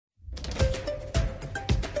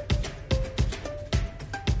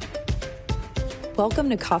Welcome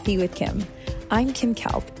to Coffee with Kim. I'm Kim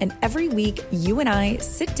Kalp, and every week you and I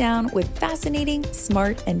sit down with fascinating,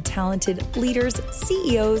 smart, and talented leaders,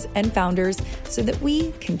 CEOs, and founders so that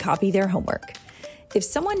we can copy their homework. If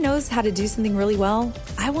someone knows how to do something really well,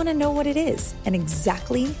 I want to know what it is and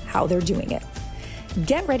exactly how they're doing it.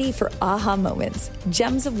 Get ready for aha moments,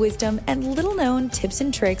 gems of wisdom, and little-known tips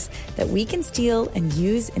and tricks that we can steal and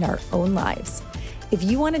use in our own lives. If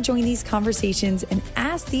you want to join these conversations and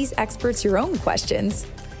ask these experts your own questions,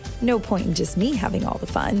 no point in just me having all the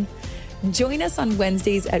fun. Join us on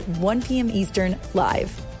Wednesdays at 1 p.m. Eastern live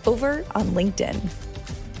over on LinkedIn.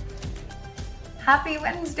 Happy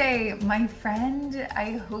Wednesday, my friend.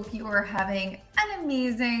 I hope you are having an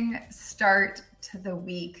amazing start to the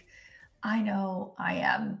week. I know I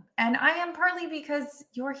am. And I am partly because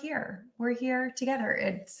you're here. We're here together.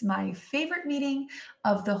 It's my favorite meeting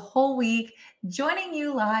of the whole week, joining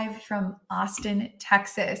you live from Austin,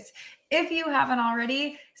 Texas. If you haven't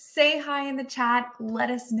already, say hi in the chat.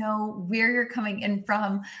 Let us know where you're coming in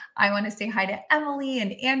from. I want to say hi to Emily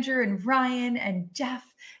and Andrew and Ryan and Jeff.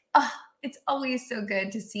 Oh, it's always so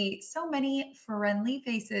good to see so many friendly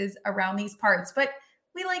faces around these parts, but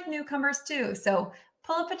we like newcomers too. So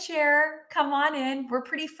pull up a chair, come on in. We're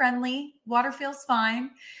pretty friendly. Water feels fine.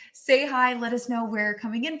 Say hi. Let us know where you're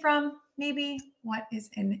coming in from. Maybe what is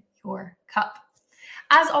in your cup.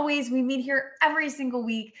 As always, we meet here every single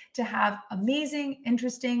week to have amazing,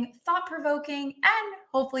 interesting, thought-provoking, and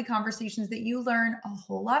hopefully conversations that you learn a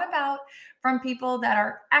whole lot about from people that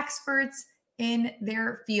are experts in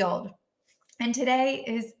their field. And today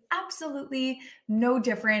is absolutely no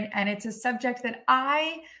different. And it's a subject that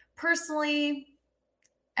I personally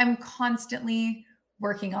am constantly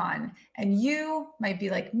working on. And you might be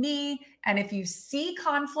like me. And if you see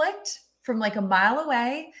conflict from like a mile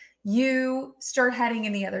away, you start heading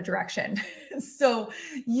in the other direction. So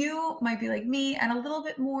you might be like me and a little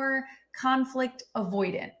bit more conflict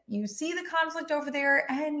avoidant. You see the conflict over there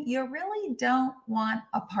and you really don't want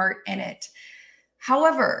a part in it.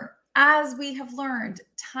 However, as we have learned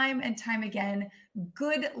time and time again,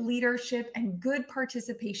 good leadership and good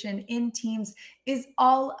participation in teams is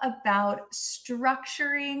all about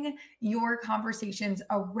structuring your conversations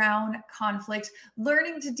around conflict,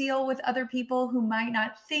 learning to deal with other people who might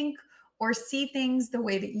not think or see things the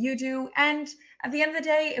way that you do. And at the end of the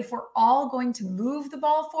day, if we're all going to move the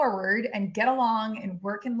ball forward and get along and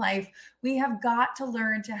work in life, we have got to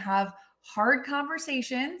learn to have hard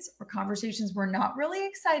conversations or conversations we're not really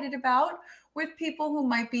excited about with people who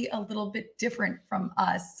might be a little bit different from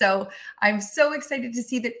us. So I'm so excited to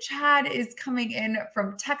see that Chad is coming in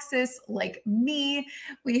from Texas like me.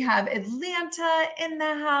 We have Atlanta in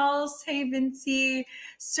the house. Hey, Vinci.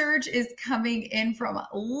 Serge is coming in from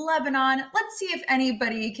Lebanon. Let's see if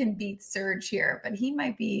anybody can beat Serge here, but he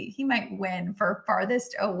might win for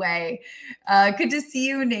farthest away. Good to see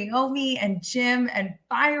you, Naomi and Jim and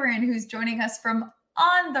Byron, who's joining us from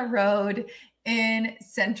on the road in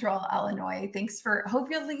Central Illinois. Thanks for,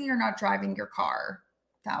 hopefully you're not driving your car.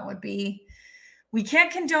 That would be, we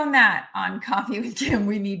can't condone that on Coffee with Kim.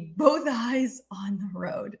 We need both eyes on the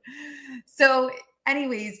road. So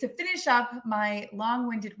anyways, to finish up my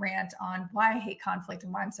long-winded rant on why I hate conflict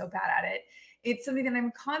and why I'm so bad at it, it's something that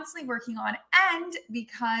I'm constantly working on. And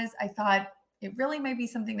because I thought it really might be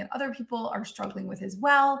something that other people are struggling with as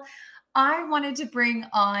well, I wanted to bring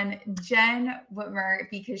on Jenn Whitmer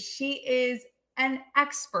because she is an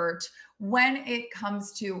expert when it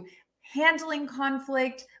comes to handling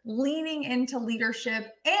conflict, leaning into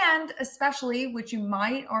leadership, and especially, which you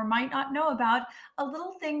might or might not know about, a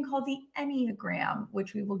little thing called the Enneagram,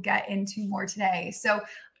 which we will get into more today. So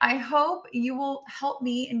I hope you will help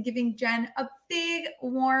me in giving Jenn a big,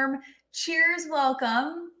 warm cheers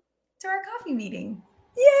welcome to our coffee meeting.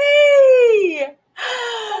 Yay!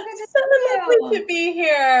 So lovely to be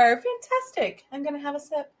here. Fantastic. I'm going to have a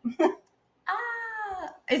sip.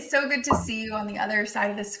 It's so good to see you on the other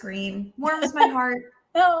side of the screen. Warms my heart.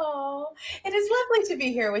 Oh, it is lovely to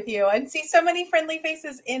be here with you and see so many friendly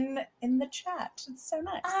faces in the chat. It's so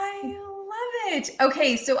nice. I love it.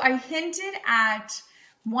 Okay, so I hinted at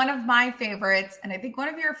one of my favorites, and I think one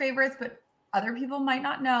of your favorites, but other people might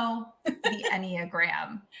not know, the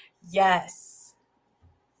Enneagram. Yes.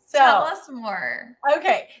 So, tell us more.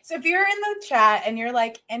 Okay. So if you're in the chat and you're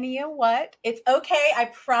like, Ennea, what? It's okay.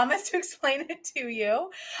 I promise to explain it to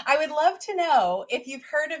you. I would love to know if you've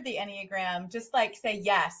heard of the Enneagram. Just like say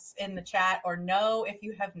yes in the chat or no if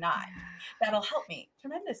you have not. That'll help me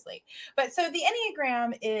tremendously. But so the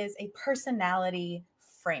Enneagram is a personality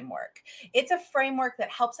framework. It's a framework that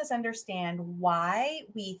helps us understand why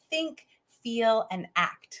we think, feel and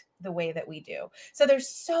act the way that we do. So there's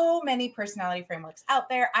so many personality frameworks out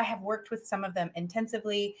there. I have worked with some of them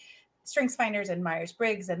intensively, StrengthsFinders and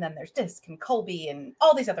Myers-Briggs, and then there's DISC and Colby and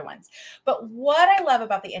all these other ones. But what I love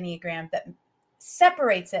about the Enneagram that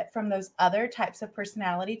separates it from those other types of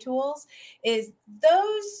personality tools is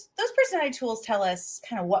those personality tools tell us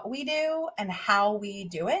kind of what we do and how we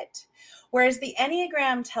do it, whereas the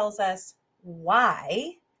Enneagram tells us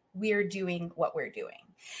why we're doing what we're doing.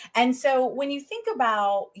 And so when you think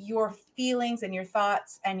about your feelings and your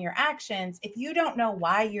thoughts and your actions, if you don't know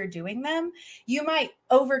why you're doing them, you might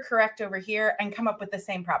overcorrect over here and come up with the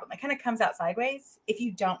same problem. It kind of comes out sideways if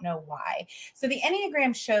you don't know why. So the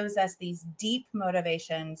Enneagram shows us these deep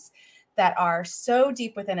motivations that are so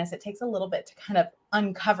deep within us, it takes a little bit to kind of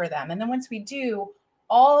uncover them. And then once we do,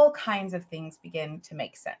 all kinds of things begin to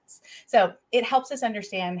make sense. So it helps us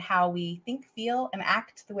understand how we think, feel, and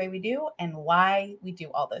act the way we do and why we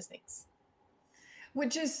do all those things.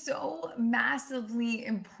 Which is so massively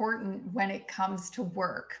important when it comes to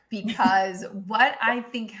work, because what I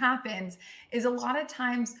think happens is a lot of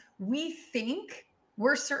times we think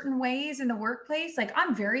we're certain ways in the workplace, like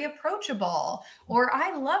I'm very approachable or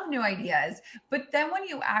I love new ideas. But then when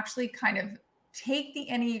you actually kind of take the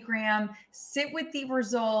Enneagram, sit with the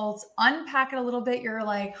results, unpack it a little bit, you're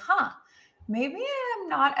like, maybe I'm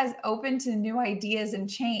not as open to new ideas and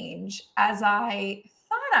change as I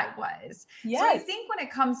thought I was. Yes. So I think when it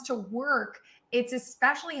comes to work, it's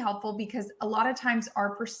especially helpful because a lot of times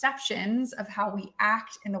our perceptions of how we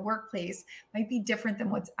act in the workplace might be different than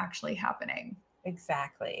what's actually happening.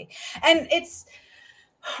 Exactly. And it's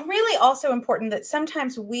really also important that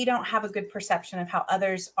sometimes we don't have a good perception of how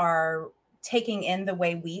others are taking in the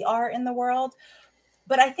way we are in the world.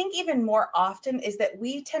 But I think even more often is that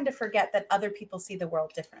we tend to forget that other people see the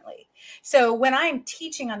world differently. So when I'm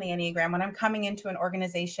teaching on the Enneagram, when I'm coming into an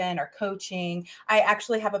organization or coaching, I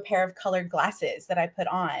actually have a pair of colored glasses that I put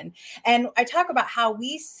on. And I talk about how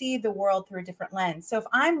we see the world through a different lens. So if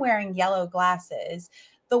I'm wearing yellow glasses,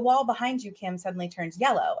 the wall behind you, Kim, suddenly turns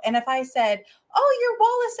yellow. And if I said, "Oh, your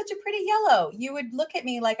wall is such a pretty yellow," you would look at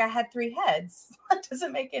me like I had three heads. That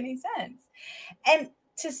doesn't make any sense. And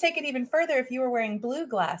to take it even further, if you were wearing blue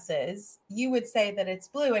glasses, you would say that it's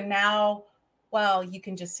blue. And now, well, you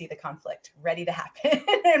can just see the conflict ready to happen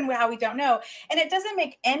and how we don't know. And it doesn't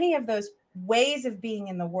make any of those ways of being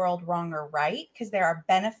in the world wrong or right, because there are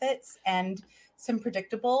benefits and some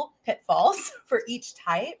predictable pitfalls for each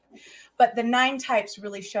type. But the 9 types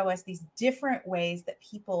really show us these different ways that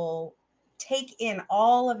people take in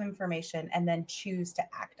all of information and then choose to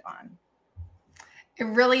act on. It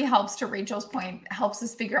really helps, to Rachel's point, helps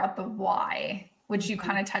us figure out the why, which you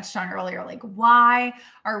kind of touched on earlier. Like, why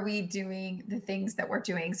are we doing the things that we're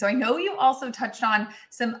doing? So I know you also touched on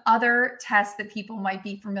some other tests that people might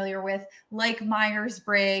be familiar with, like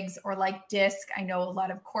Myers-Briggs or like DISC. I know a lot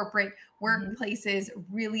of corporate workplaces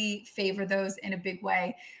really favor those in a big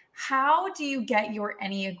way. How do you get your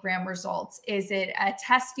Enneagram results? Is it a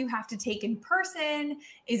test you have to take in person?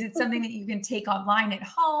 Is it something that you can take online at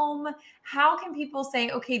home? How can people say,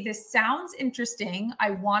 okay, this sounds interesting.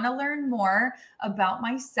 I want to learn more about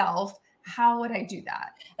myself. How would I do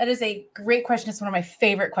that? That is a great question. It's one of my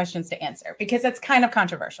favorite questions to answer because it's kind of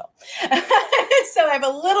controversial. So I have a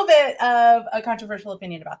little bit of a controversial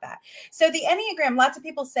opinion about that. So the Enneagram, lots of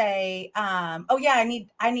people say, oh yeah,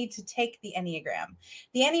 I need to take the Enneagram.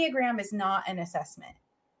 The Enneagram is not an assessment.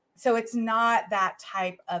 So it's not that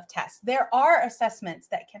type of test. There are assessments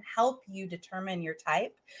that can help you determine your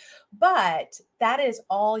type, but that is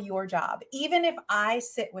all your job. Even if I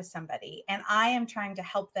sit with somebody and I am trying to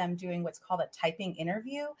help them doing what's called a typing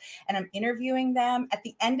interview, and I'm interviewing them, at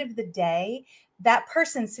the end of the day, that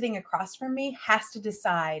person sitting across from me has to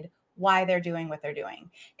decide why they're doing what they're doing,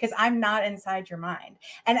 because I'm not inside your mind.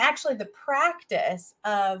 And actually the practice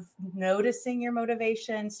of noticing your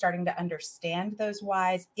motivation, starting to understand those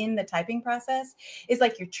whys in the typing process is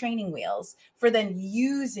like your training wheels for then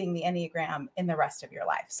using the Enneagram in the rest of your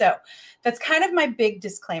life. So that's kind of my big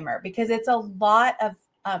disclaimer, because it's a lot of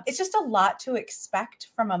it's just a lot to expect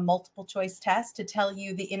from a multiple choice test to tell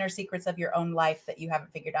you the inner secrets of your own life that you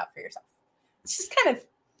haven't figured out for yourself. It's just kind of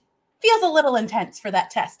feels a little intense for that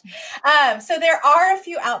test. So there are a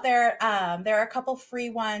few out there. There are a couple free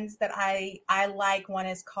ones that I like. One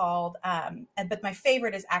is called, but my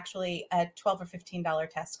favorite is actually a $12 or $15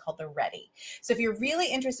 test called the Ready. So if you're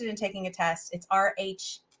really interested in taking a test, it's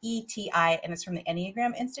ETI, and it's from the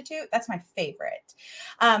Enneagram Institute. That's my favorite.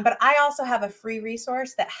 But I also have a free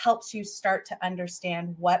resource that helps you start to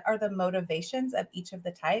understand what are the motivations of each of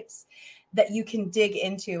the types that you can dig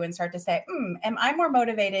into and start to say, am I more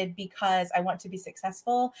motivated because I want to be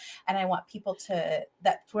successful and I want people to,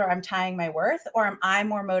 that's where I'm tying my worth? Or am I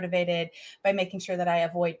more motivated by making sure that I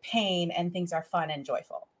avoid pain and things are fun and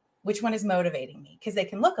joyful? Which one is motivating me? Because they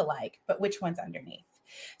can look alike, but which one's underneath?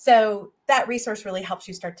 So that resource really helps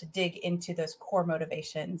you start to dig into those core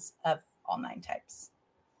motivations of all 9 types.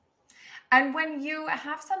 And when you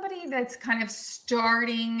have somebody that's kind of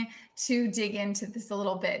starting to dig into this a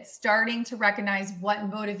little bit, starting to recognize what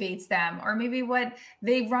motivates them, or maybe what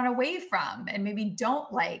they run away from and maybe don't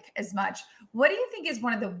like as much, what do you think is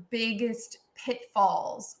one of the biggest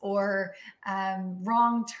pitfalls or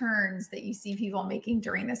wrong turns that you see people making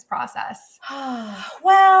during this process?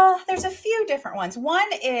 Well, there's a few different ones. One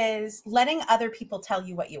is letting other people tell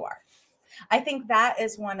you what you are. I think that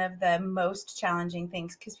is one of the most challenging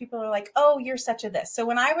things because people are like, oh, you're such a this. So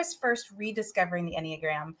when I was first rediscovering the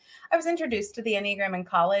Enneagram, I was introduced to the Enneagram in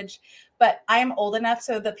college, but I am old enough.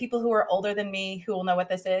 So the people who are older than me who will know what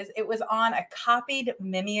this is, it was on a copied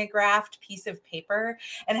mimeographed piece of paper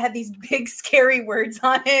and it had these big scary words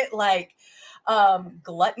on it like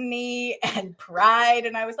gluttony and pride.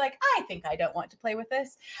 And I was like, I think I don't want to play with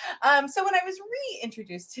this. So when I was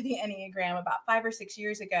reintroduced to the Enneagram about 5 or 6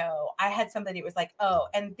 years ago, I had somebody that was like, oh,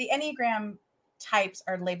 and the Enneagram types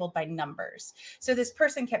are labeled by numbers. So this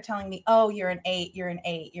person kept telling me, oh, you're an 8, you're an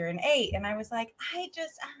 8, you're an 8. And I was like, I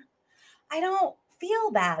don't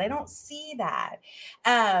feel that. I don't see that.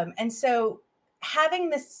 And so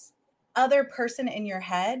having this other person in your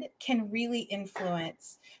head can really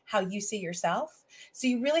influence how you see yourself. So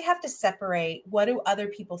you really have to separate, what do other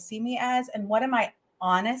people see me as and what am I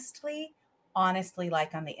honestly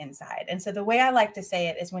like on the inside. And so the way I like to say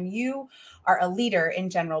it is when you are a leader in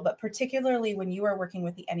general, but particularly when you are working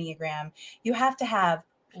with the Enneagram, you have to have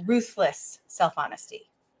ruthless self-honesty.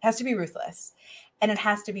 It has to be ruthless and it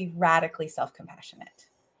has to be radically self-compassionate.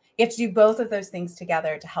 You have to do both of those things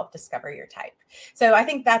together to help discover your type. So I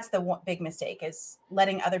think that's the one big mistake, is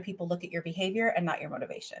letting other people look at your behavior and not your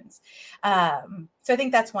motivations. So I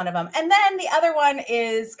think that's one of them. And then the other one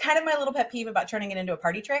is kind of my little pet peeve about turning it into a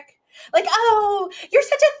party trick. Like, oh, you're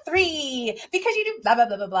such a 3 because you do blah, blah,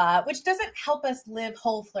 blah, blah, blah, which doesn't help us live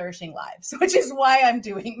whole, flourishing lives, which is why I'm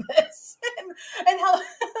doing this. and how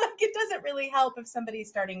it doesn't really help if somebody's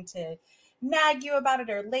starting to nag you about it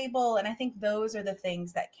or label. And I think those are the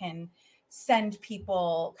things that can send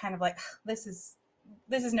people kind of like, this is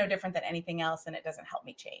no different than anything else and it doesn't help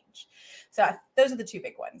me change. So those are the 2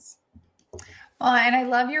 big ones. Well, and I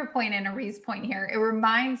love your point and Arie's point here. It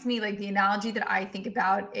reminds me, like, the analogy that I think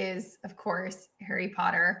about is, of course, Harry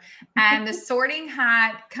Potter. And the sorting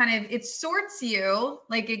hat kind of, it sorts you,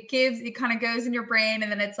 like it kind of goes in your brain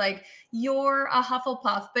and then it's like, you're a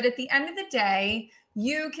Hufflepuff. But at the end of the day,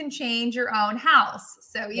 you can change your own house.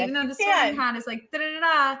 So even though the sorting hat is like,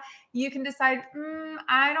 you can decide,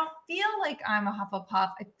 I don't feel like I'm a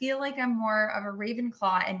Hufflepuff. I feel like I'm more of a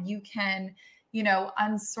Ravenclaw, and you can,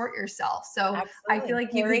 unsort yourself. So Absolutely. I feel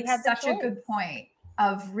like you made such a good point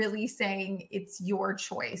of really saying it's your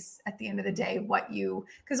choice at the end of the day,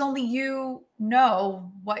 because only you know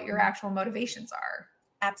what your actual motivations are.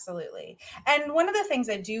 Absolutely. And one of the things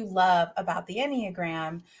I do love about the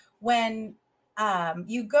Enneagram, when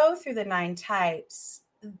you go through the 9 types,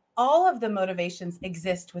 all of the motivations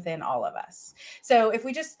exist within all of us. So if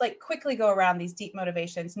we just like quickly go around these deep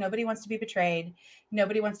motivations, nobody wants to be betrayed.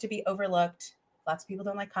 Nobody wants to be overlooked. Lots of people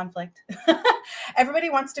don't like conflict. Everybody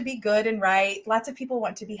wants to be good and right. Lots of people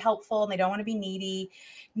want to be helpful and they don't want to be needy.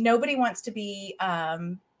 Nobody wants to be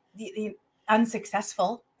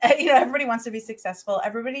unsuccessful. Everybody wants to be successful.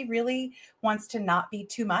 Everybody really wants to not be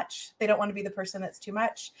too much. They don't want to be the person that's too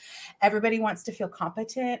much. Everybody wants to feel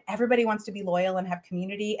competent. Everybody wants to be loyal and have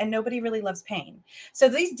community, and nobody really loves pain. So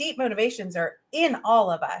these deep motivations are in all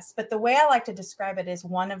of us, but the way I like to describe it is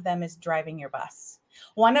one of them is driving your bus.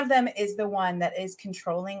 One of them is the one that is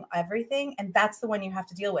controlling everything, and that's the one you have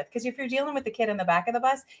to deal with. Because if you're dealing with the kid in the back of the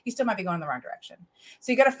bus, you still might be going the wrong direction.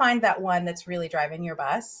 So you got to find that one that's really driving your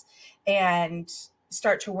bus and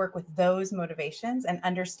start to work with those motivations and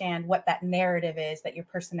understand what that narrative is that your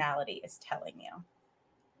personality is telling you.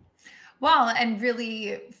 Well, and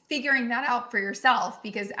really figuring that out for yourself,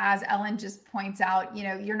 because as Ellen just points out,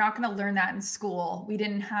 you're not going to learn that in school. We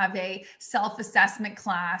didn't have a self-assessment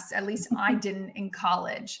class, at least I didn't in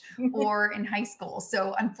college or in high school.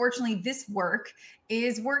 So unfortunately, this work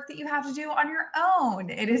is work that you have to do on your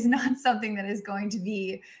own. It is not something that is going to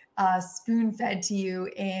be spoon fed to you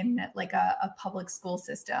in like a public school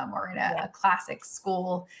system or in a classic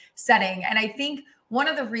school setting. And I think one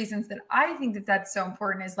of the reasons that I think that that's so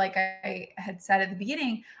important is, like I had said at the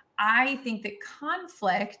beginning, I think that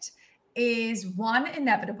conflict is one,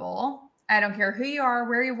 inevitable. I don't care who you are,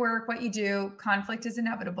 where you work, what you do, conflict is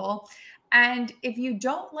inevitable. And if you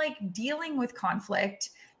don't like dealing with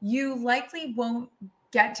conflict, you likely won't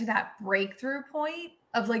get to that breakthrough point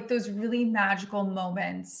of like those really magical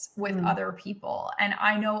moments with other people. And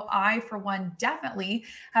I know I, for one, definitely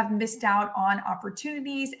have missed out on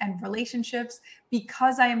opportunities and relationships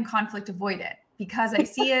because I am conflict avoidant, because I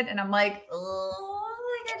see it and I'm like, oh,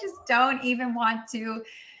 like I just don't even want to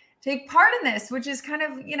take part in this, which is kind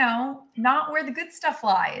of, not where the good stuff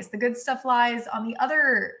lies. The good stuff lies on the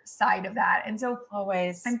other side of that. And so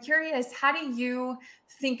Always. I'm curious, how do you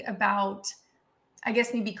think about, I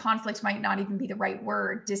guess maybe conflict might not even be the right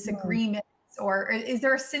word, disagreements, or is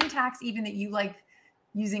there a syntax even that you like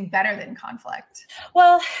using better than conflict?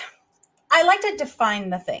 Well, I like to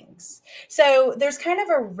define the things. So there's kind of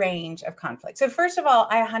a range of conflict. So first of all,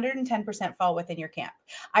 I 110% fall within your camp.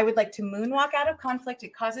 I would like to moonwalk out of conflict.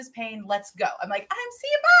 It causes pain. Let's go. I'm like, see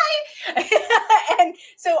you, bye. And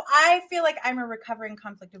so I feel like I'm a recovering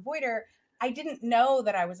conflict avoider. I didn't know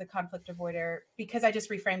that I was a conflict avoider because I just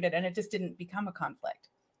reframed it and it just didn't become a conflict.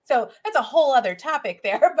 So that's a whole other topic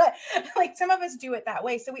there, but like some of us do it that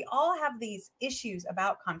way. So we all have these issues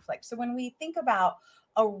about conflict. So when we think about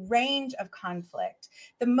a range of conflict,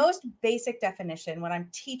 the most basic definition when I'm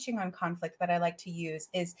teaching on conflict that I like to use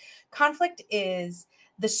is conflict is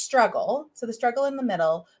the struggle. So the struggle in the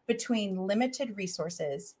middle between limited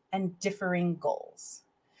resources and differing goals.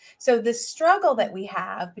 So the struggle that we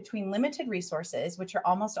have between limited resources, which are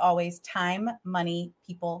almost always time, money,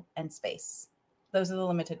 people, and space. Those are the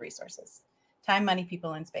limited resources. Time, money,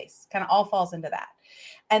 people, and space kind of all falls into that.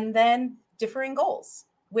 And then differing goals,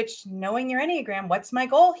 which knowing your Enneagram, what's my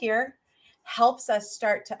goal here, helps us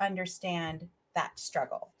start to understand that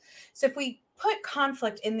struggle. So if we put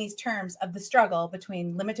conflict in these terms of the struggle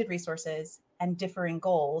between limited resources and differing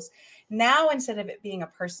goals, now instead of it being a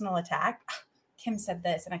personal attack, Kim said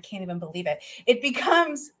this, and I can't even believe it, it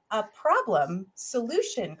becomes a problem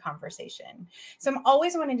solution conversation. So I'm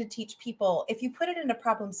always wanting to teach people, if you put it in a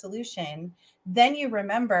problem solution, then you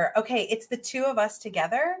remember, okay, it's the two of us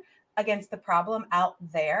together against the problem out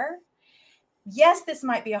there. Yes, this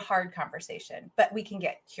might be a hard conversation, but we can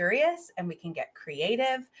get curious and we can get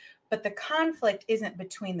creative. But the conflict isn't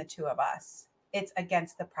between the two of us. It's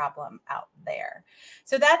against the problem out there.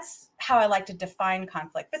 So that's how I like to define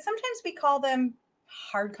conflict. But sometimes we call them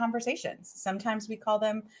hard conversations. Sometimes we call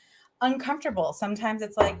them uncomfortable. Sometimes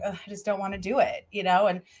it's like, I just don't want to do it,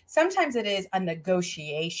 and sometimes it is a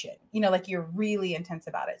negotiation, like you're really intense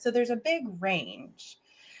about it. So there's a big range.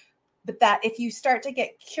 But that if you start to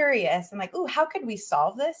get curious and like, how could we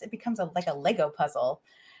solve this? It becomes like a Lego puzzle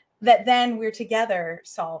that then we're together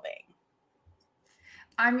solving.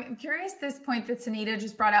 I'm curious this point that Sunita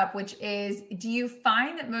just brought up, which is, do you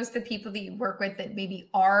find that most of the people that you work with that maybe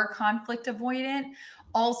are conflict avoidant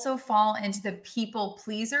also fall into the people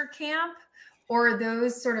pleaser camp, or are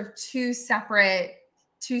those sort of two separate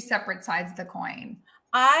sides of the coin?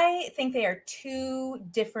 I think they are two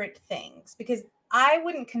different things, because I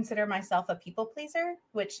wouldn't consider myself a people pleaser,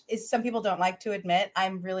 which is some people don't like to admit.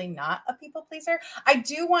 I'm really not a people pleaser. I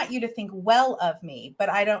do want you to think well of me, but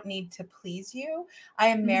I don't need to please you. I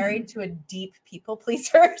am married to a deep people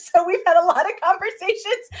pleaser. So we've had a lot of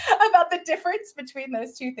conversations about the difference between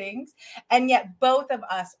those two things. And yet both of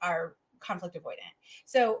us are conflict avoidant.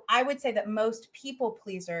 So I would say that most people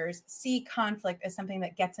pleasers see conflict as something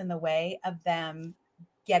that gets in the way of them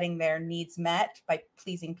getting their needs met by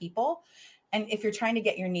pleasing people. And if you're trying to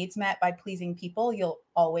get your needs met by pleasing people, you'll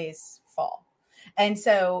always fall. And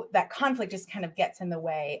so that conflict just kind of gets in the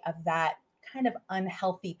way of that kind of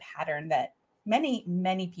unhealthy pattern that many,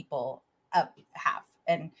 many people have.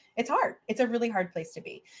 And it's hard. It's a really hard place to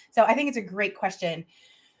be. So I think it's a great question.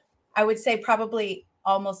 I would say probably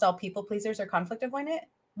almost all people pleasers are conflict avoidant,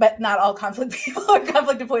 but not all conflict people are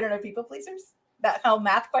conflict avoidant or people pleasers. That whole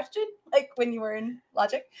math question, like when you were in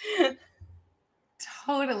logic.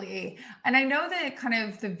 Totally. And I know that kind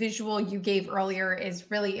of the visual you gave earlier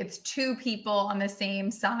is really it's two people on the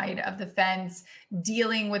same side of the fence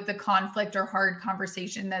dealing with the conflict or hard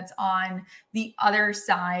conversation that's on the other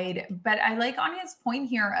side. But I like Anya's point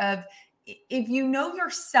here of if you know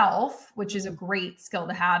yourself, which is a Mhm. great skill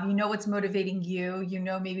to have, you know what's motivating you, you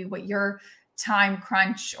know maybe what your time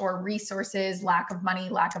crunch or resources, lack of money,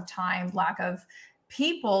 lack of time, lack of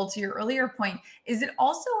people, to your earlier point, is it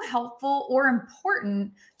also helpful or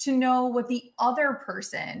important to know what the other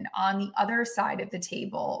person on the other side of the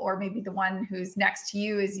table, or maybe the one who's next to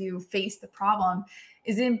you as you face the problem,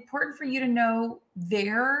 is it important for you to know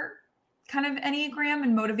their kind of Enneagram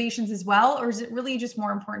and motivations as well? Or is it really just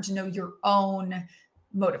more important to know your own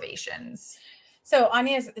motivations? So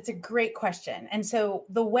Anya, it's a great question. And so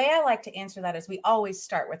the way I like to answer that is we always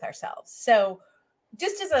start with ourselves. So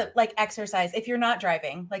just as a like exercise, if you're not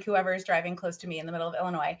driving, like whoever is driving close to me in the middle of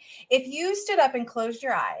Illinois, if you stood up and closed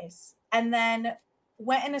your eyes and then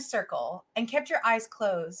went in a circle and kept your eyes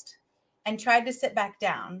closed and tried to sit back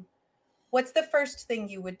down, what's the first thing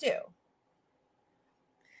you would do?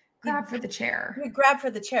 Grab You'd, for the chair. you'd grab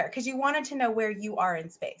for the chair because you wanted to know where you are in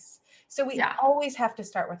space. So we Yeah. always have to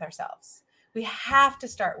start with ourselves. We have to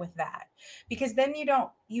start with that because then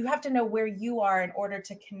you have to know where you are in order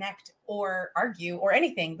to connect or argue or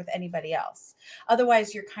anything with anybody else.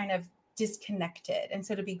 Otherwise, you're kind of disconnected. And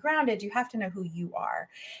so to be grounded, you have to know who you are.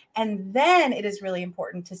 And then it is really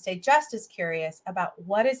important to stay just as curious about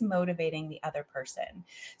what is motivating the other person.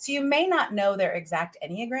 So you may not know their exact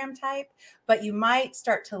Enneagram type, but you might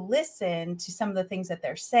start to listen to some of the things that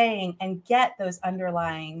they're saying and get those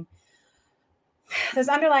underlying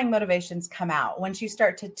motivations come out. Once you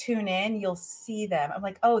start to tune in, you'll see them. I'm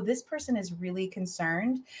like, oh, this person is really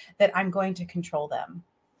concerned that I'm going to control them.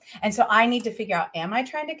 And so I need to figure out, am I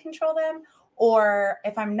trying to control them? Or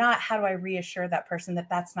if I'm not, how do I reassure that person that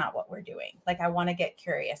that's not what we're doing? Like, I want to get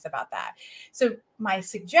curious about that. So my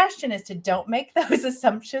suggestion is to don't make those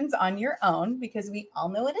assumptions on your own because we all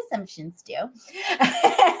know what assumptions do.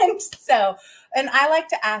 And I like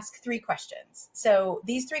to ask 3 questions. So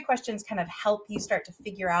these 3 questions kind of help you start to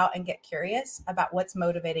figure out and get curious about what's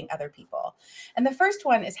motivating other people. And the first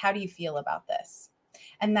one is, how do you feel about this?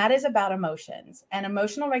 And that is about emotions. And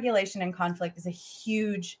emotional regulation in conflict is a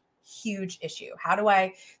huge, huge issue. How do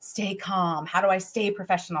I stay calm? How do I stay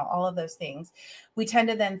professional? All of those things. We tend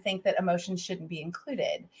to then think that emotions shouldn't be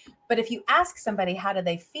included. But if you ask somebody, how do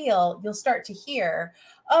they feel? You'll start to hear,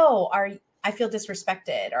 oh, I feel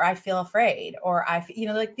disrespected, or I feel afraid, or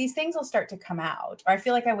like these things will start to come out, or I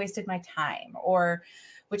feel like I wasted my time, or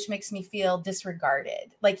which makes me feel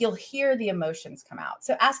disregarded. Like you'll hear the emotions come out.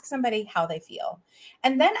 So ask somebody how they feel,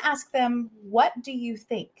 and then ask them, what do you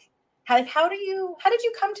think? How did you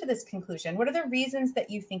come to this conclusion? What are the reasons that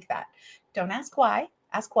you think that? Don't ask why,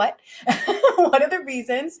 ask what. What are the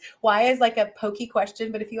reasons? Why is like a pokey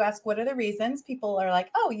question, but if you ask what are the reasons, people are like,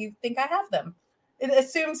 oh, you think I have them. It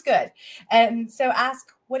assumes good. And so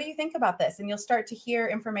ask, what do you think about this? And you'll start to hear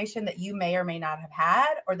information that you may or may not have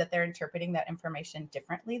had, or that they're interpreting that information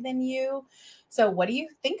differently than you. So what do you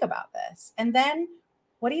think about this? And then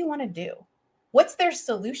what do you want to do? What's their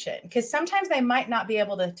solution? Because sometimes they might not be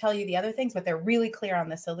able to tell you the other things, but they're really clear on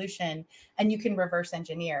the solution, and you can reverse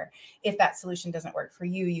engineer. If that solution doesn't work for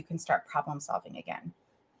you, you can start problem solving again.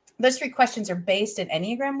 Those 3 questions are based in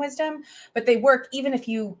Enneagram wisdom, but they work even if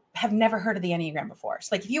you have never heard of the Enneagram before.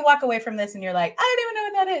 So like if you walk away from this and you're like, I don't even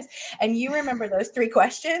know what that is, and you remember those 3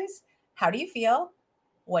 questions, how do you feel?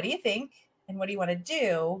 What do you think? And what do you want to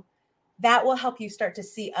do? That will help you start to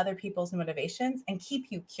see other people's motivations and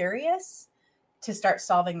keep you curious to start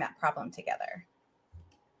solving that problem together.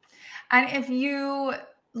 And if you,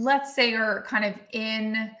 let's say you're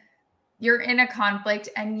in a conflict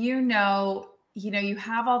and you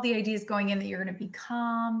have all the ideas going in that you're going to be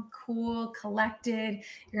calm, cool, collected.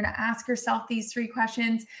 You're going to ask yourself these 3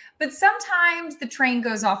 questions, but sometimes the train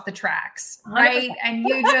goes off the tracks, right? 100%. And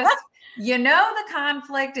the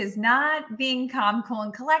conflict is not being calm, cool,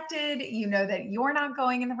 and collected. You know that you're not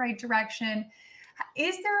going in the right direction.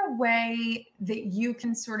 Is there a way that you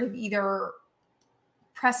can sort of either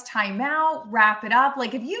press time out, wrap it up?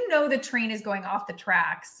 Like if you know the train is going off the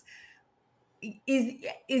tracks, is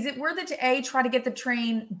it worth it to try to get the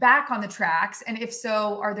train back on the tracks? And if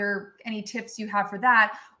so, are there any tips you have for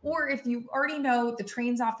that? Or if you already know the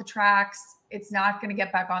train's off the tracks, it's not going to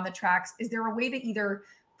get back on the tracks, is there a way to either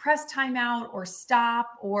press time out or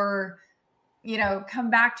stop or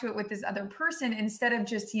come back to it with this other person instead of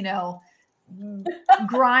just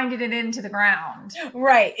grinded it into the ground.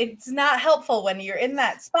 Right. It's not helpful when you're in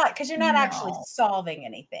that spot because you're not actually No. solving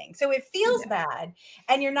anything. So it feels Yeah. bad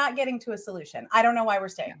and you're not getting to a solution. I don't know why we're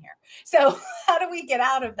Yeah. staying here. So how do we get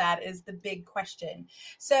out of that is the big question.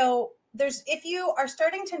 So if you are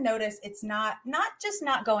starting to notice it's not just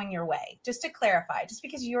not going your way, just to clarify, just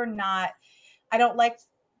because you're not, I don't like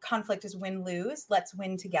conflict is win-lose. Let's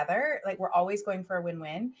win together. Like we're always going for a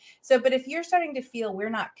win-win. So, but if you're starting to feel we're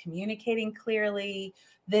not communicating clearly,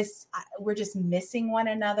 we're just missing one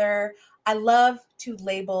another, I love to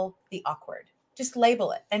label the awkward. Just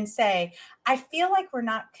label it and say, I feel like we're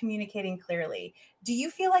not communicating clearly. Do you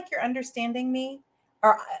feel like you're understanding me?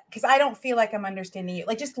 Or because I don't feel like I'm understanding you.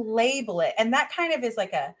 Like just label it. And that kind of is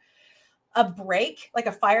like a break, like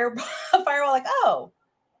a firewall, like, oh,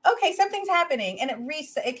 okay, something's happening, and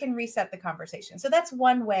it can reset the conversation. So that's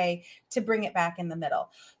one way to bring it back in the middle.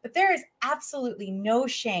 But there is absolutely no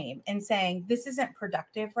shame in saying this isn't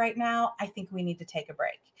productive right now. I think we need to take a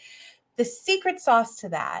break. The secret sauce to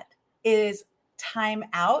that is time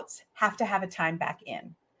outs have to have a time back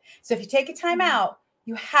in. So if you take a time out,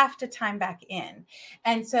 you have to time back in.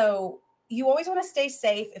 And so you always want to stay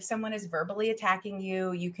safe. If someone is verbally attacking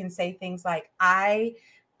you, you can say things like, I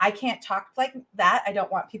can't talk like that. I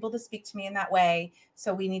don't want people to speak to me in that way.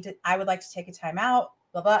 So I would like to take a time out,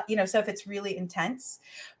 blah, blah, so if it's really intense,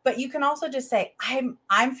 but you can also just say,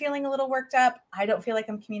 I'm feeling a little worked up. I don't feel like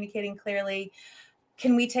I'm communicating clearly.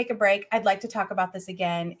 Can we take a break? I'd like to talk about this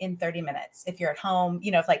again in 30 minutes. If you're at home,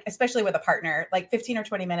 if like, especially with a partner, like 15 or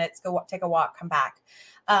 20 minutes, go take a walk, come back.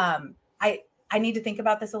 I need to think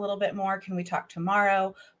about this a little bit more. Can we talk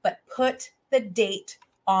tomorrow? But put the date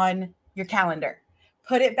on your calendar.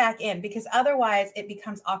 Put it back in, because otherwise it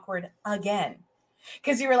becomes awkward again.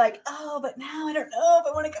 Because you were like, oh, but now I don't know if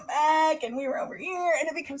I want to come back. And we were over here, and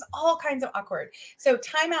it becomes all kinds of awkward. So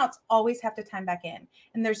timeouts always have to time back in.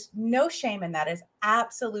 And there's no shame in that. Is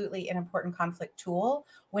absolutely an important conflict tool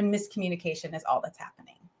when miscommunication is all that's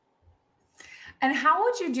happening. And how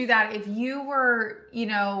would you do that if you were, in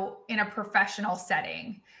a professional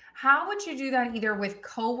setting? How would you do that either with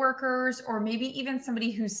coworkers or maybe even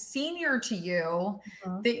somebody who's senior to you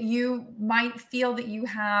Mhm. that you might feel that you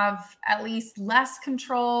have at least less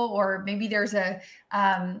control, or maybe there's a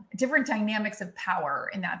different dynamics of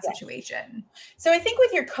power in that Yes. situation? So I think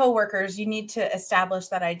with your coworkers, you need to establish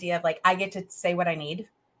that idea of like, I get to say what I need.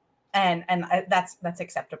 That's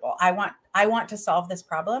acceptable. I want to solve this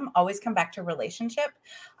problem. Always come back to relationship.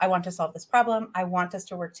 I want to solve this problem. I want us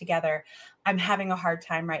to work together. I'm having a hard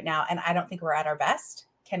time right now, and I don't think we're at our best.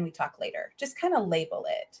 Can we talk later? Just kind of label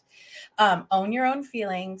it. Own your own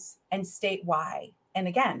feelings and state why. And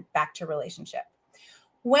again, back to relationship.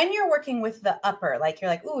 When you're working with the upper, like you're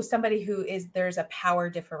like, ooh, somebody there's a power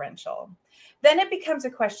differential, then it becomes a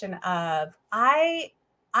question of,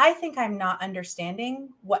 I think I'm not understanding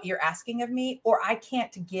what you're asking of me, or I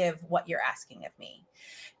can't give what you're asking of me.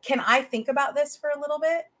 Can I think about this for a little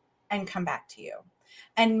bit and come back to you?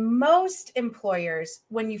 And most employers,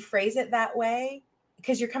 when you phrase it that way,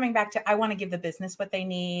 because you're coming back to, I want to give the business what they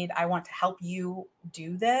need. I want to help you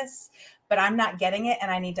do this, but I'm not getting it. And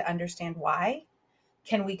I need to understand why.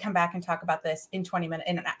 Can we come back and talk about this in 20 minutes?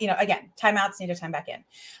 And, again, timeouts need to time back in.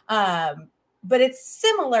 But it's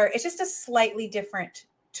similar. It's just a slightly different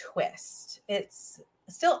twist. It's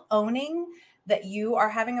still owning that you are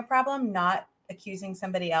having a problem, not accusing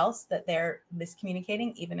somebody else that they're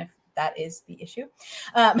miscommunicating, even if that is the issue.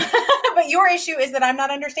 But your issue is that I'm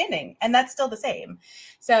not understanding, and that's still the same.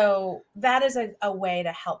 So that is a way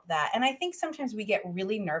to help that. And I think sometimes we get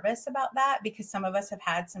really nervous about that because some of us have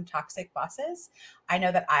had some toxic bosses. I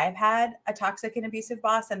know that I've had a toxic and abusive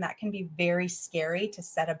boss, and that can be very scary to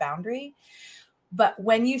set a boundary. But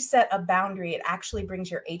when you set a boundary, it actually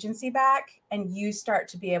brings your agency back, and you start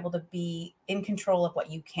to be able to be in control of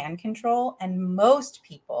what you can control. And most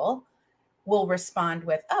people will respond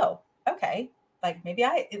with, oh, okay, like maybe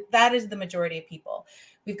that is the majority of people.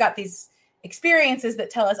 We've got these experiences that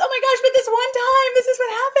tell us, oh my gosh, but this one time, this is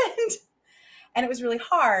what happened. And it was really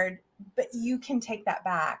hard, but you can take that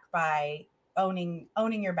back by owning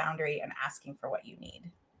your boundary and asking for what you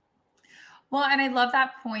need. Well, and I love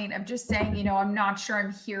that point of just saying, I'm not sure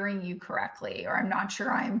I'm hearing you correctly, or I'm not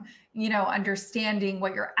sure I'm, understanding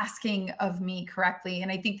what you're asking of me correctly.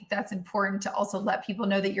 And I think that that's important to also let people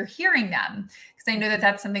know that you're hearing them, because I know that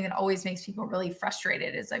that's something that always makes people really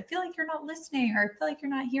frustrated, is I feel like you're not listening, or I feel like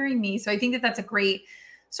you're not hearing me. So I think that that's a great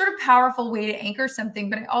sort of powerful way to anchor something.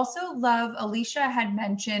 But I also love, Alicia had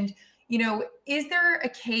mentioned, is there a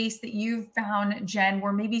case that you've found, Jenn,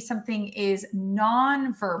 where maybe something is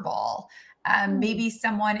nonverbal? Maybe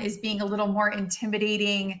someone is being a little more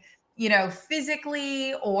intimidating,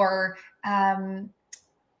 physically, or,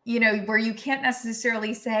 where you can't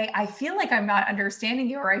necessarily say, I feel like I'm not understanding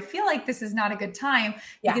you, or I feel like this is not a good time,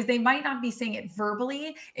 Yeah. because they might not be saying it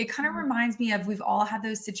verbally. It kind of reminds me of, we've all had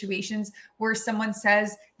those situations where someone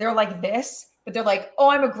says they're like this, but they're like, oh,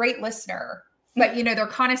 I'm a great listener. But, they're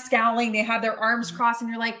kind of scowling, they have their arms crossed, and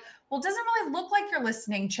you're like, well, it doesn't really look like you're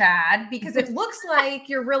listening, Chad, because it looks like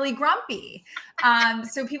you're really grumpy.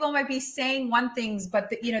 So people might be saying one things, but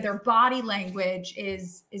their body language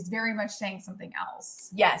is very much saying something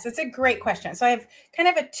else. Yes, it's a great question. So I have kind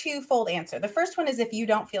of a twofold answer. The first one is if you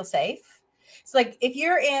don't feel safe. So like if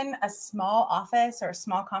you're in a small office or a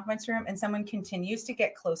small conference room and someone continues to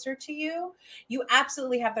get closer to you, you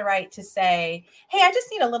absolutely have the right to say, hey, I just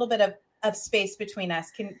need a little bit of space between us.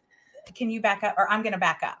 Can you back up, or I'm going to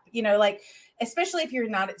back up, like, especially if you're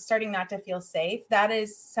starting not to feel safe, that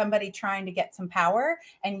is somebody trying to get some power,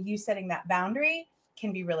 and you setting that boundary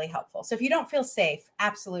can be really helpful. So if you don't feel safe,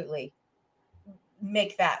 absolutely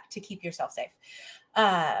make that to keep yourself safe.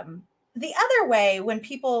 The other way, when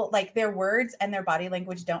people like their words and their body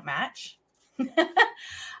language don't match,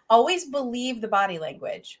 always believe the body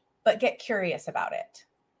language, but get curious about it.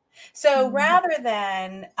 So rather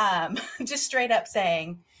than just straight up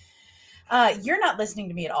saying, you're not listening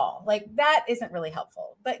to me at all, like that isn't really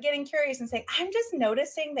helpful, but getting curious and saying, I'm just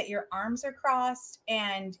noticing that your arms are crossed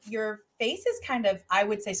and your face is kind of, I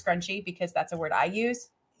would say scrunchy, because that's a word I use.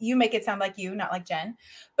 You make it sound like you, not like Jen,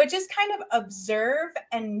 but just kind of observe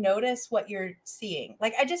and notice what you're seeing.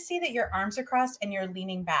 Like, I just see that your arms are crossed and you're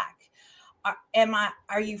leaning back.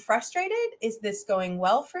 Are you frustrated? Is this going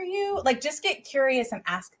well for you? Like, just get curious and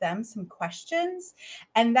ask them some questions.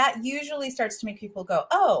 And that usually starts to make people go,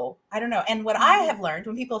 oh, I don't know. And what I have learned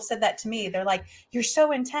when people have said that to me, they're like, you're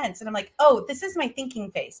so intense. And I'm like, oh, this is my thinking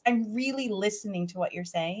face. I'm really listening to what you're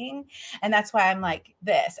saying. And that's why I'm like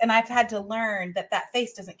this. And I've had to learn that that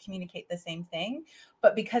face doesn't communicate the same thing.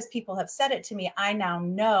 But because people have said it to me, I now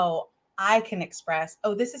know I can express,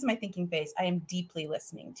 oh, this is my thinking face. I am deeply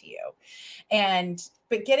listening to you.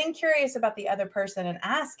 But getting curious about the other person and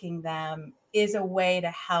asking them is a way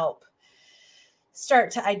to help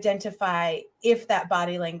start to identify if that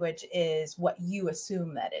body language is what you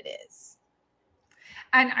assume that it is.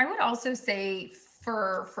 And I would also say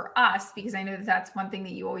for us, because I know that that's one thing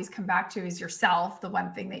that you always come back to is yourself, the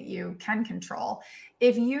one thing that you can control.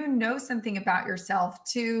 If you know something about yourself,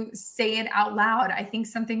 to say it out loud. I think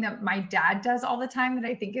something that my dad does all the time that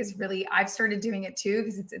I think is really, I've started doing it too,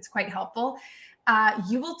 because it's quite helpful.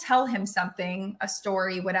 You will tell him something, a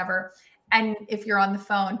story, whatever. And if you're on the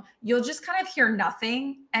phone, you'll just kind of hear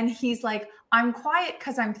nothing. And he's like, I'm quiet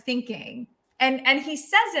because I'm thinking. And he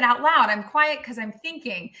says it out loud. I'm quiet because I'm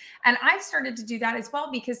thinking. And I've started to do that as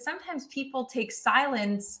well, because sometimes people take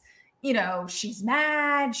silence, she's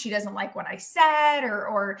mad, she doesn't like what I said,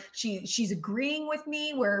 or she's agreeing with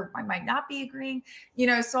me where I might not be agreeing,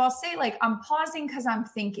 so I'll say, like, I'm pausing because I'm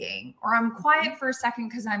thinking, or I'm quiet for a second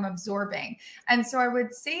because I'm absorbing. And so I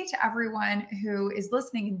would say to everyone who is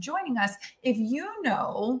listening and joining us, if you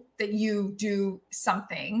know that you do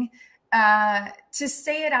something, to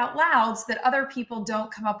say it out loud so that other people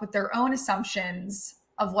don't come up with their own assumptions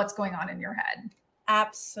of what's going on in your head.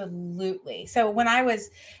 Absolutely. So when I was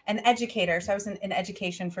an educator, so I was in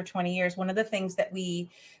education for 20 years, one of the things that we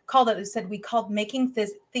called making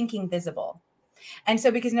thinking visible. And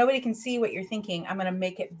so because nobody can see what you're thinking, I'm going to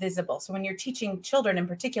make it visible. So when you're teaching children in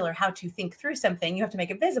particular how to think through something, you have to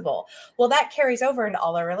make it visible. Well, that carries over into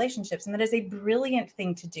all our relationships. And that is a brilliant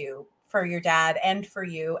thing to do for your dad and for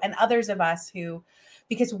you and others of us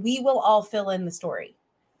because we will all fill in the story.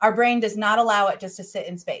 Our brain does not allow it just to sit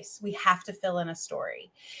in space. We have to fill in a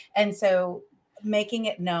story. And so making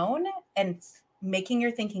it known and making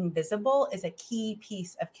your thinking visible is a key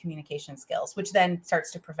piece of communication skills, which then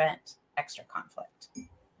starts to prevent extra conflict.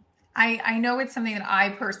 I know it's something that I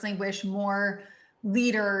personally wish more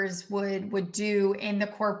leaders would do in the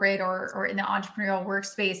corporate or in the entrepreneurial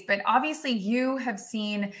workspace. But obviously you have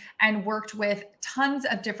seen and worked with tons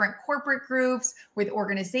of different corporate groups, with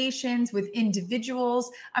organizations, with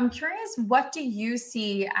individuals. I'm curious, what do you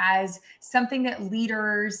see as something that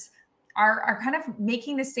leaders are kind of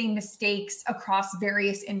making the same mistakes across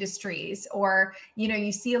various industries? Or,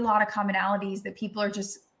 you see a lot of commonalities that people are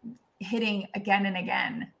just hitting again and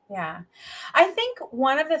again. Yeah. I think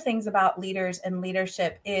one of the things about leaders and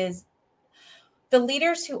leadership is the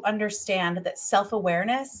leaders who understand that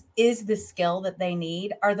self-awareness is the skill that they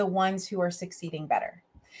need are the ones who are succeeding better.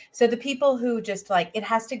 So the people who just like, it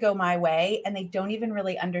has to go my way, and they don't even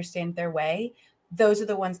really understand their way, those are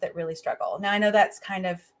the ones that really struggle. Now, I know that's kind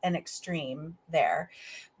of an extreme there,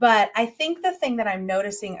 but I think the thing that I'm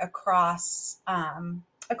noticing across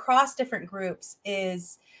different groups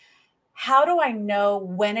is, how do I know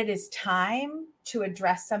when it is time to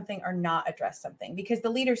address something or not address something? Because the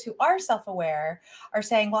leaders who are self-aware are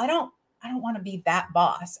saying, well, I don't want to be that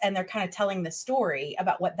boss. And they're kind of telling the story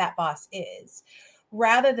about what that boss is,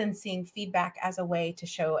 rather than seeing feedback as a way to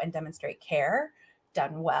show and demonstrate care,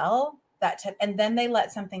 done well. And then they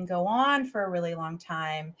let something go on for a really long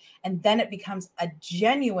time. And then it becomes a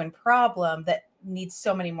genuine problem that needs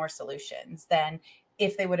so many more solutions than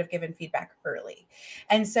if they would have given feedback early.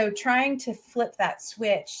 And so trying to flip that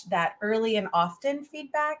switch, that early and often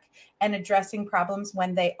feedback, and addressing problems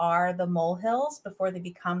when they are the molehills before they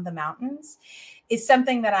become the mountains, is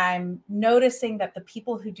something that I'm noticing that the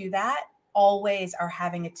people who do that always are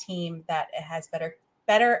having a team that has better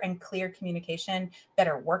and clear communication,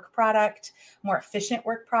 better work product, more efficient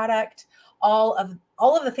work product, all of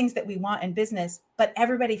the things that we want in business, but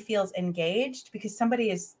everybody feels engaged because somebody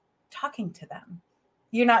is talking to them.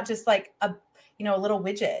 You're not just like a little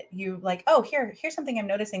widget. You like, oh, here's something I'm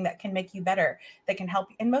noticing that can make you better, that can help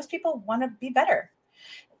you. And most people want to be better.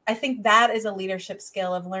 I think that is a leadership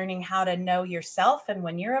skill of learning how to know yourself and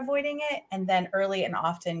when you're avoiding it, and then early and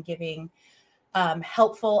often giving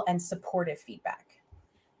helpful and supportive feedback.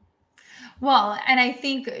 Well, and I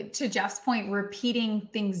think to Jeff's point, repeating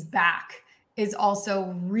things back is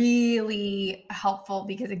also really helpful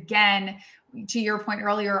because, again, to your point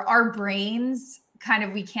earlier, our brains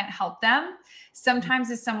we can't help them.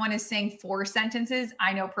 Sometimes if someone is saying 4 sentences,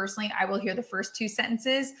 I know personally, I will hear the first 2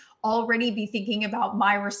 sentences, already be thinking about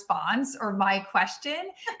my response or my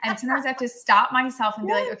question. And sometimes I have to stop myself and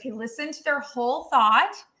be like, okay, listen to their whole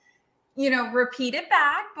thought, repeat it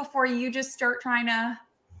back before you just start trying to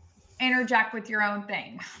interject with your own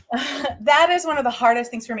thing. That is one of the hardest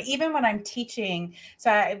things for me, even when I'm teaching.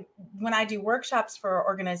 So when I do workshops for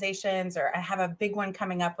organizations, or I have a big one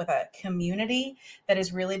coming up with a community that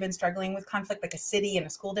has really been struggling with conflict, like a city and a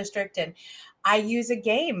school district. And I use a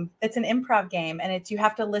game. It's an improv game, and you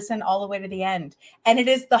have to listen all the way to the end. And it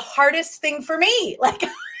is the hardest thing for me. Like,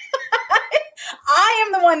 I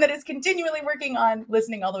am the one that is continually working on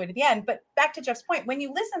listening all the way to the end. But back to Jeff's point, when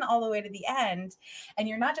you listen all the way to the end and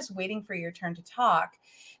you're not just waiting for your turn to talk,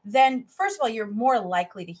 then first of all, you're more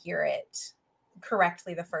likely to hear it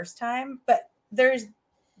correctly the first time. But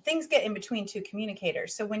things get in between two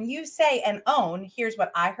communicators. So when you say and own, here's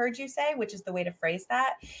what I heard you say, which is the way to phrase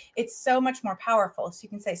that, it's so much more powerful. So you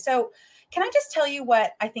can say, so can I just tell you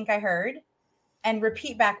what I think I heard? And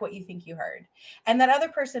repeat back what you think you heard. And that other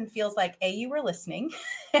person feels like, A, you were listening,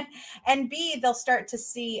 and B, they'll start to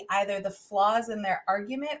see either the flaws in their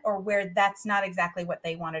argument or where that's not exactly what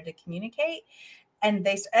they wanted to communicate. And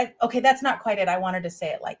they say, okay, that's not quite it. I wanted to say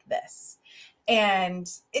it like this.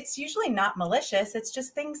 And it's usually not malicious. It's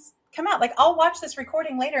just things come out. Like, I'll watch this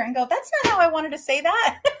recording later and go, that's not how I wanted to say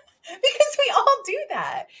that. Because we all do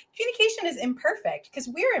that. Communication is imperfect because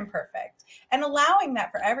we're imperfect, and allowing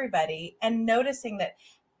that for everybody and noticing that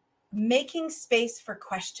making space for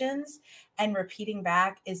questions and repeating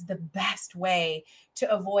back is the best way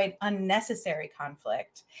to avoid unnecessary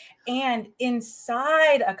conflict. And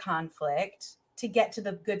inside a conflict, to get to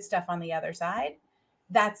the good stuff on the other side,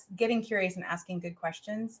 that's getting curious and asking good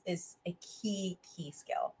questions is a key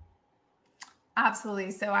skill.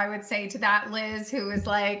 Absolutely. So I would say to that Liz, who is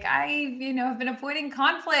like, I, have been avoiding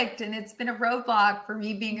conflict and it's been a roadblock for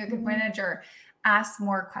me being a good manager. Ask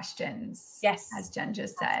more questions. Yes. As Jenn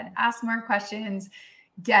just said, ask more questions,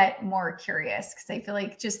 get more curious. Cause I feel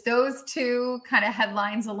like just those 2 kind of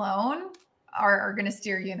headlines alone are going to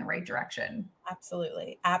steer you in the right direction.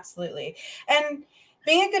 Absolutely. Absolutely. And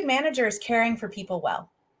being a good manager is caring for people well.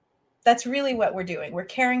 That's really what we're doing. We're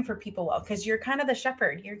caring for people well, because you're kind of the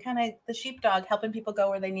shepherd. You're kind of the sheepdog, helping people go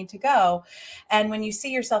where they need to go. And when you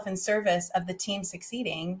see yourself in service of the team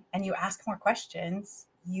succeeding and you ask more questions,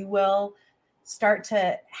 you will start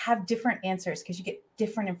to have different answers because you get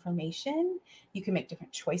different information. You can make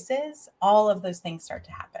different choices. All of those things start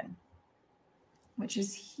to happen. Which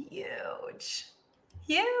is huge.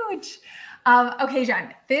 Huge. Okay,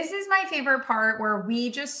 Jenn, this is my favorite part where we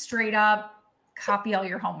just straight up copy all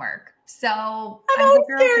your homework. So I hope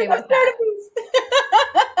you're okay with that.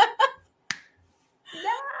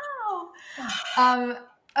 No.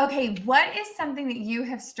 Okay, what is something that you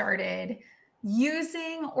have started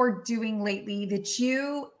using or doing lately that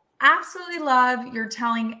you absolutely love? You're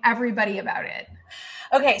telling everybody about it.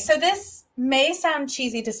 Okay, so this may sound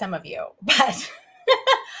cheesy to some of you, but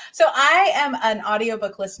So I am an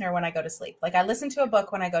audiobook listener when I go to sleep. Like I listen to a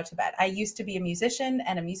book when I go to bed. I used to be a musician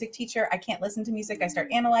and a music teacher. I can't listen to music. I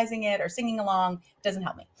start analyzing it or singing along. It doesn't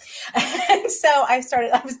help me. And so I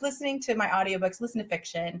was listening to my audiobooks, listen to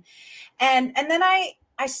fiction. And then I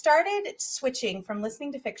started switching from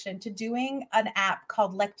listening to fiction to doing an app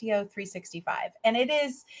called Lectio 365. And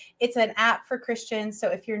it's an app for Christians. So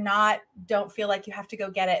if you're not, don't feel like you have to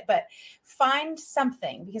go get it, but find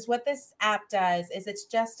something, because what this app does is it's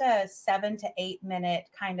just a 7 to 8 minute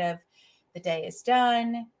kind of, the day is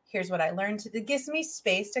done. Here's what I learned. It gives me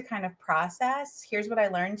space to kind of process. Here's what I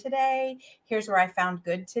learned today. Here's where I found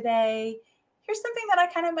good today. Here's something that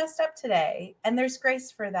I kind of messed up today. And there's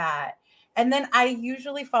grace for that. And then I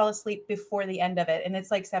usually fall asleep before the end of it. And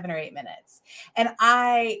it's like 7 or 8 minutes. And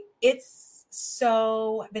it's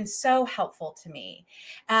been so helpful to me.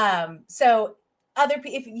 So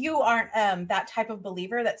if you aren't that type of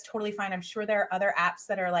believer, that's totally fine. I'm sure there are other apps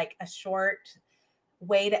that are like a short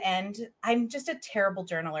way to end. I'm just a terrible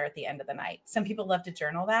journaler at the end of the night. Some people love to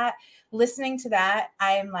journal that. Listening to that,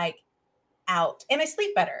 I am like out and I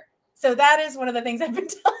sleep better. So that is one of the things I've been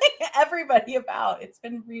telling everybody about. It's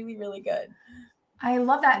been really, really good. I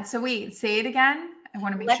love that. So wait, say it again. I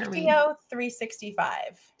want to make sure Lectio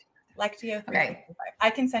 365. Lectio 365. Okay. I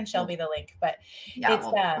can send Shelby the link, but yeah,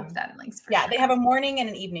 we'll put that in links for sure. They have a morning and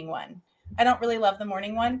an evening one. I don't really love the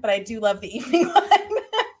morning one, but I do love the evening one.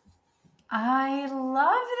 I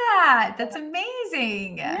love that. That's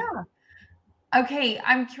amazing. Yeah. Okay.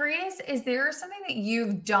 I'm curious, is there something that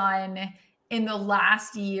you've done in the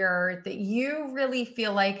last year that you really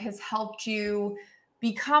feel like has helped you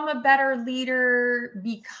become a better leader,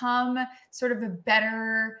 become sort of a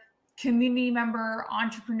better community member,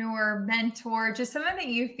 entrepreneur, mentor, just something that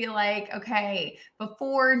you feel like, okay,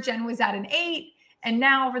 before Jenn was at an 8, and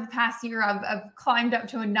now over the past year, I've climbed up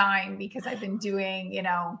to a 9 because I've been doing,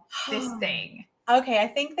 this thing. Okay. I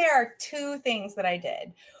think there are 2 things that I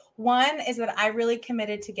did. One is that I really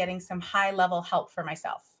committed to getting some high level help for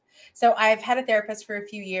myself. So I've had a therapist for a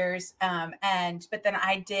few years. But then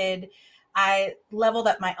I leveled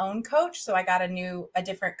up my own coach. So I got a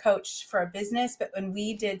different coach for a business. But when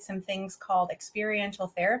we did some things called experiential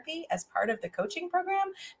therapy as part of the coaching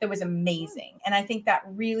program, that was amazing. And I think that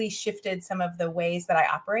really shifted some of the ways that I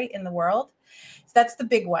operate in the world. So that's the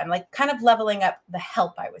big one, like kind of leveling up the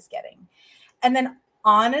help I was getting. And then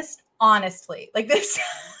honestly, like this,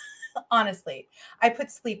 honestly, I put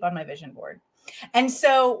sleep on my vision board. And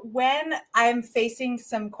so when I'm facing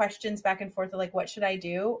some questions back and forth, like, what should I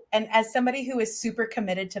do? And as somebody who is super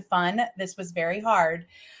committed to fun, this was very hard.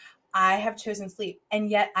 I have chosen sleep.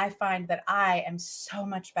 And yet I find that I am so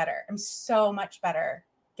much better. I'm so much better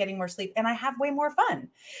getting more sleep, and I have way more fun.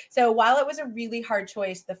 So while it was a really hard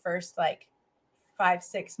choice, the first like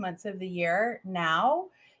 5-6 months of the year, now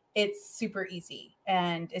it's super easy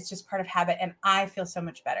and it's just part of habit. And I feel so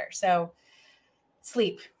much better. So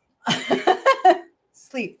sleep.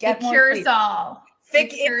 Sleep. Get more sleep. All.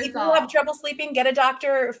 If you have trouble sleeping, get a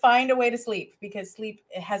doctor, find a way to sleep, because sleep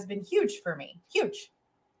has been huge for me. Huge.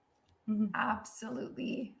 Mm-hmm.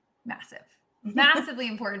 Absolutely massive. Massively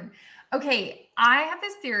important. Okay. I have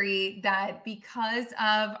this theory that because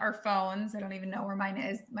of our phones, I don't even know where mine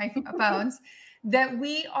is, my phones, that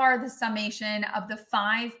we are the summation of the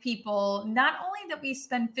 5 people, not only that we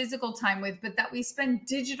spend physical time with, but that we spend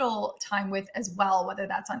digital time with as well, whether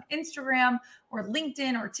that's on Instagram or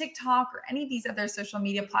LinkedIn or TikTok or any of these other social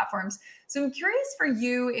media platforms. So I'm curious for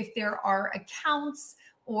you if there are accounts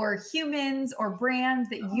or humans or brands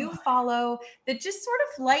that you follow that just sort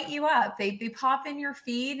of light you up. They pop in your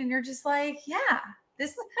feed and you're just like, yeah,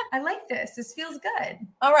 I like this. This feels good.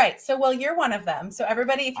 All right. So, well, you're one of them. So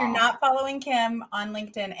everybody, if you're not following Kim on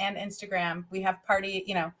LinkedIn and Instagram, we have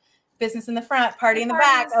business in the front, party in the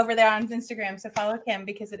back over there on Instagram. So follow Kim,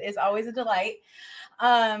 because it is always a delight.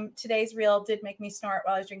 Today's reel did make me snort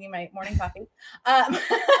while I was drinking my morning coffee.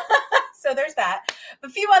 So there's that. A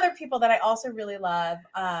few other people that I also really love,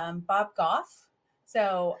 Bob Goff.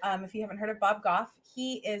 So if you haven't heard of Bob Goff,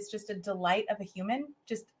 he is just a delight of a human.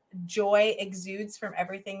 Just joy exudes from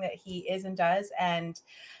everything that he is and does. And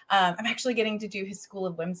I'm actually getting to do his School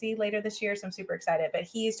of Whimsy later this year, so I'm super excited. But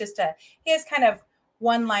he has kind of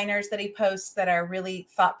one-liners that he posts that are really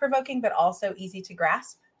thought-provoking, but also easy to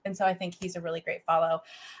grasp. And so I think he's a really great follow.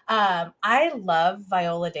 I love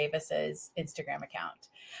Viola Davis's Instagram account.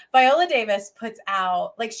 Viola Davis puts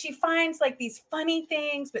out, like, she finds like these funny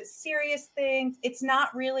things, but serious things. It's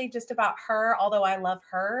not really just about her, although I love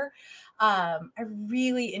her. I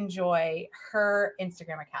really enjoy her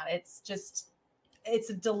Instagram account. It's just, it's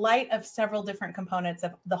a delight of several different components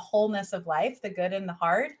of the wholeness of life, the good and the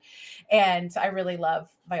hard. And I really love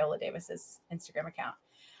Viola Davis's Instagram account.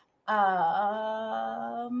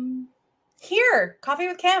 Here, Coffee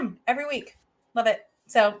with Kim every week. Love it.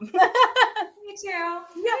 So Me too. Yeah.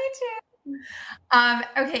 Me too.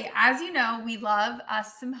 Okay, as you know, we love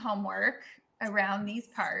us some homework around these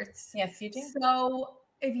parts. Yes, you do. So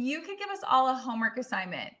if you could give us all a homework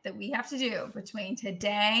assignment that we have to do between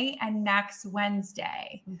today and next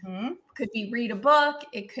Wednesday, could be read a book,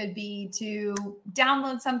 it could be to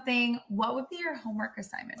download something. What would be your homework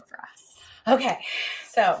assignment for us? Okay,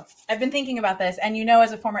 so I've been thinking about this, and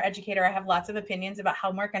as a former educator, I have lots of opinions about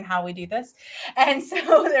homework and how we do this. And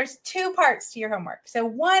so there's two parts to your homework. So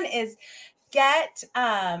one is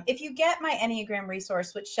if you get my Enneagram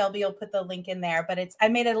resource, which Shelby will put the link in there, but I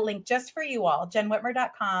made a link just for you all,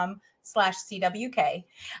 jennwhitmer.com/CWK.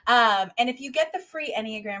 And if you get the free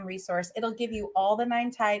Enneagram resource, it'll give you all the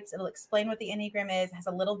 9 types. It'll explain what the Enneagram is, has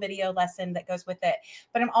a little video lesson that goes with it.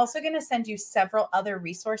 But I'm also going to send you several other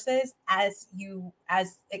resources as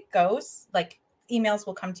it goes, like emails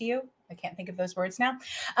will come to you. I can't think of those words now,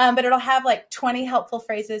 but it'll have like 20 helpful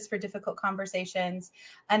phrases for difficult conversations,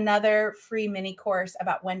 another free mini course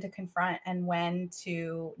about when to confront and when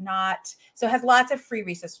to not. So it has lots of free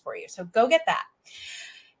resources for you. So go get that.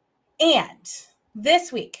 And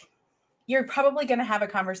this week, you're probably going to have a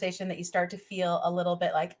conversation that you start to feel a little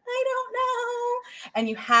bit like, I don't know. And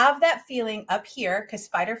you have that feeling up here because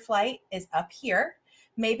fight or flight is up here.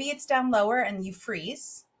 Maybe it's down lower and you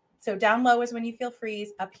freeze. So down low is when you feel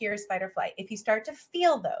freeze, up here is fight or flight. If you start to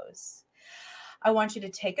feel those, I want you to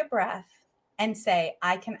take a breath and say,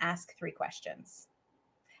 I can ask 3 questions.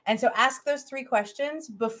 And so ask those 3 questions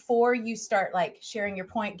before you start like sharing your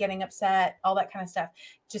point, getting upset, all that kind of stuff.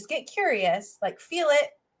 Just get curious, like feel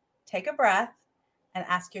it, take a breath and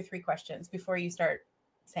ask your 3 questions before you start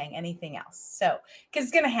saying anything else. So, because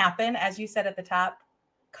it's going to happen, as you said at the top,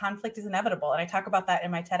 conflict is inevitable. And I talk about that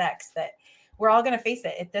in my TEDx, that we're all going to face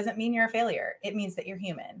it. It doesn't mean you're a failure. It means that you're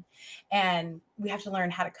human. And we have to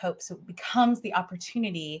learn how to cope. So it becomes the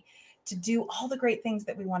opportunity to do all the great things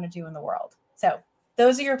that we want to do in the world. So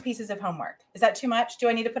those are your pieces of homework. Is that too much? Do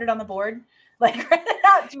I need to put it on the board? Like, write it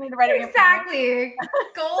out? Do you need to write it? Exactly.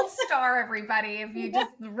 Gold star, everybody. If you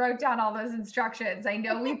just wrote down all those instructions. I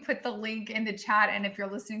know we put the link in the chat, and if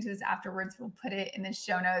you're listening to this afterwards, we'll put it in the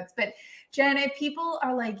show notes. But Jenn, if people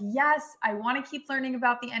are like, yes, I want to keep learning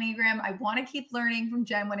about the Enneagram, I want to keep learning from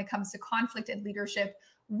Jenn when it comes to conflict and leadership,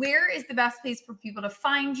 where is the best place for people to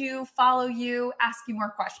find you, follow you, ask you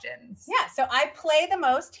more questions? Yeah, so I play the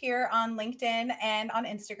most here on LinkedIn and on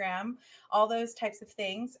Instagram, all those types of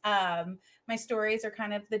things. My stories are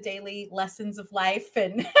kind of the daily lessons of life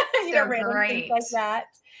and random things like that.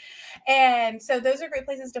 And so those are great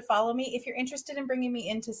places to follow me. If you're interested in bringing me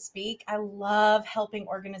in to speak, I love helping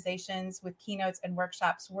organizations with keynotes and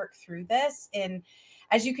workshops work through this. And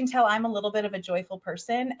as you can tell, I'm a little bit of a joyful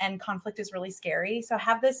person and conflict is really scary. So I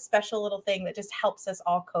have this special little thing that just helps us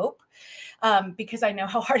all cope because I know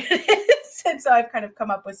how hard it is. And so I've kind of come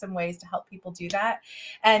up with some ways to help people do that.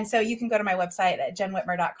 And so you can go to my website at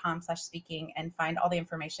jennwhitmer.com/speaking and find all the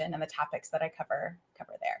information and the topics that I cover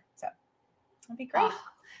there. So that'd be great.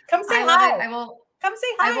 Come say hi. Come say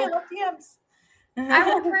hi. I love DMs.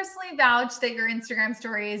 I will personally vouch that your Instagram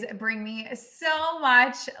stories bring me so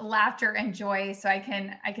much laughter and joy. So I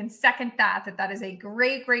can second that is a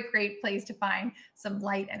great, great, great place to find some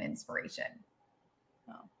light and inspiration.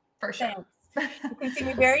 Oh, for sure. Thanks. You can see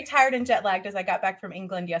me very tired and jet lagged as I got back from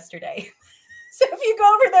England yesterday. So if you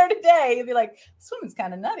go over there today, you'll be like, this woman's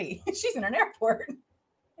kind of nutty. She's in an airport.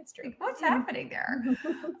 It's true. What's happening there?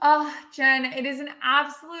 Jenn, it is an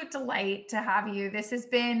absolute delight to have you. This has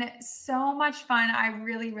been so much fun. I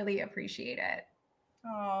really, really appreciate it.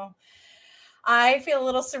 Oh, I feel a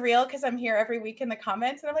little surreal because I'm here every week in the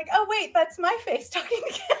comments and I'm like, oh, wait, that's my face talking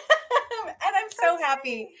to Kim. And I'm so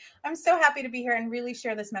happy. I'm so happy to be here and really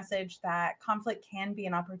share this message that conflict can be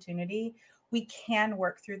an opportunity. We can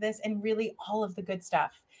work through this, and really all of the good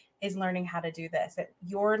stuff is learning how to do this.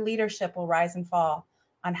 Your leadership will rise and fall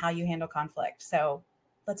on how you handle conflict. So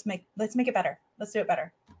let's make it better. Let's do it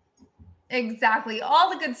better. Exactly.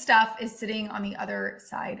 All the good stuff is sitting on the other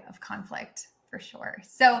side of conflict, for sure.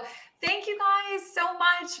 So thank you guys so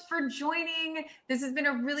much for joining. This has been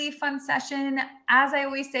a really fun session. As I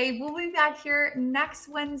always say, we'll be back here next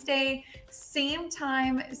Wednesday, same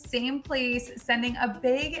time, same place, sending a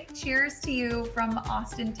big cheers to you from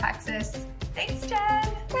Austin, Texas. Thanks,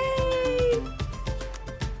 Jenn. Yay!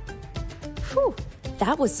 Whew,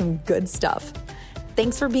 that was some good stuff.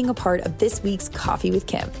 Thanks for being a part of this week's Coffee with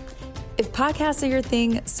Kim. If podcasts are your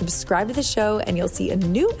thing, subscribe to the show and you'll see a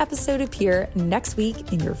new episode appear next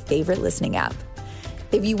week in your favorite listening app.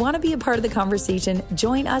 If you want to be a part of the conversation,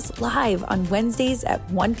 join us live on Wednesdays at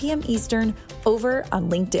 1 p.m. Eastern over on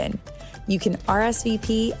LinkedIn. You can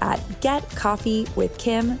RSVP at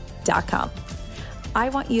getcoffeewithkim.com. I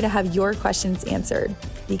want you to have your questions answered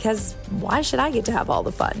because why should I get to have all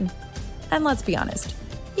the fun? And let's be honest,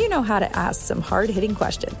 you know how to ask some hard-hitting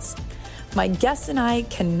questions. My guests and I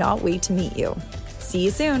cannot wait to meet you. See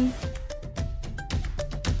you soon.